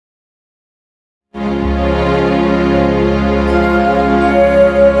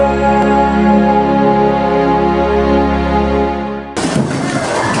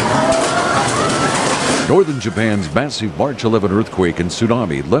Japan's massive March 11 earthquake and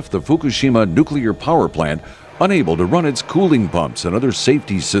tsunami left the Fukushima nuclear power plant unable to run its cooling pumps and other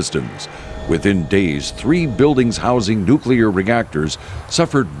safety systems. Within days, 3 buildings housing nuclear reactors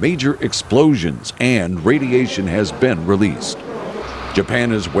suffered major explosions and radiation has been released.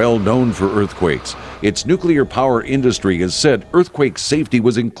 Japan is well known for earthquakes. Its nuclear power industry has said earthquake safety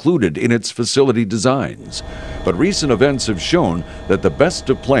was included in its facility designs. But recent events have shown that the best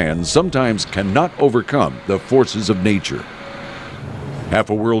of plans sometimes cannot overcome the forces of nature. Half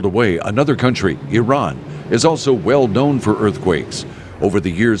a world away, another country, Iran, is also well known for earthquakes. Over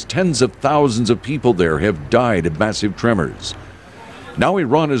the years, tens of thousands of people there have died of massive tremors. Now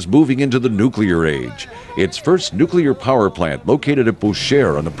Iran is moving into the nuclear age. Its first nuclear power plant, located at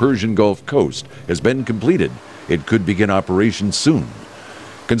Bushehr on the Persian Gulf coast, has been completed. It could begin operation soon.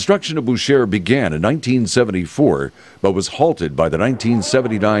 Construction of Bushehr began in 1974, but was halted by the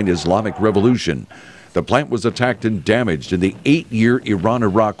 1979 Islamic Revolution. The plant was attacked and damaged in the 8-year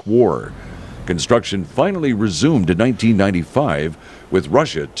Iran-Iraq War. Construction finally resumed in 1995, with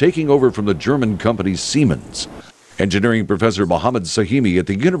Russia taking over from the German company Siemens. Engineering professor Mohammed Sahimi at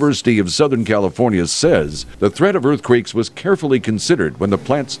the University of Southern California says the threat of earthquakes was carefully considered when the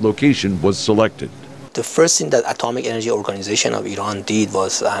plant's location was selected. The first thing that Atomic Energy Organization of Iran did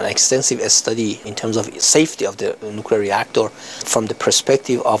was an extensive study in terms of safety of the nuclear reactor from the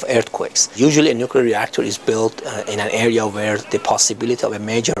perspective of earthquakes. Usually a nuclear reactor is built in an area where the possibility of a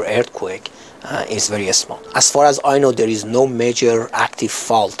major earthquake is very small. As far as I know, there is no major active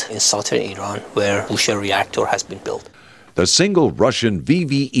fault in southern Iran where Bushehr reactor has been built. The single Russian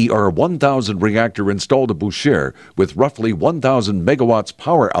VVER-1000 reactor installed at Bushehr with roughly 1,000 megawatts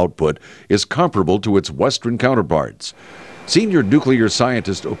power output is comparable to its Western counterparts. Senior nuclear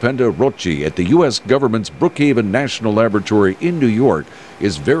scientist Upenda Rochi at the U.S. government's Brookhaven National Laboratory in New York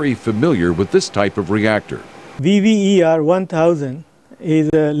is very familiar with this type of reactor. VVER-1000 is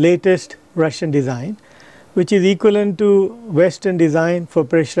the latest Russian design, which is equivalent to Western design for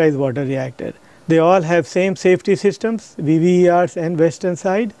pressurized water reactor. They all have same safety systems, VVERs and Western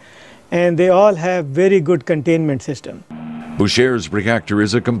side, and they all have very good containment system. Bushehr's reactor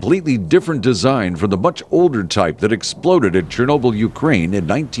is a completely different design from the much older type that exploded at Chernobyl, Ukraine in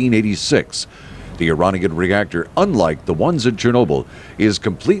 1986. The Iranian reactor, unlike the ones at Chernobyl, is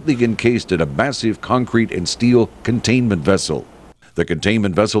completely encased in a massive concrete and steel containment vessel. The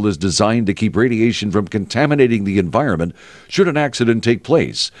containment vessel is designed to keep radiation from contaminating the environment should an accident take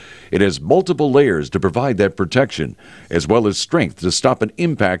place. It has multiple layers to provide that protection, as well as strength to stop an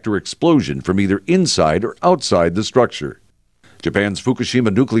impact or explosion from either inside or outside the structure. Japan's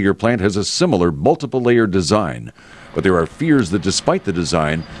Fukushima nuclear plant has a similar multiple-layer design, but there are fears that despite the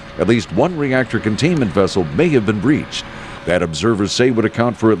design, at least one reactor containment vessel may have been breached. That, observers say, would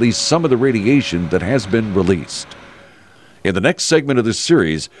account for at least some of the radiation that has been released. In the next segment of this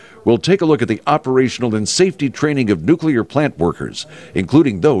series, we'll take a look at the operational and safety training of nuclear plant workers,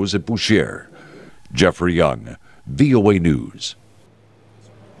 including those at Bushehr. Jeffrey Young, VOA News.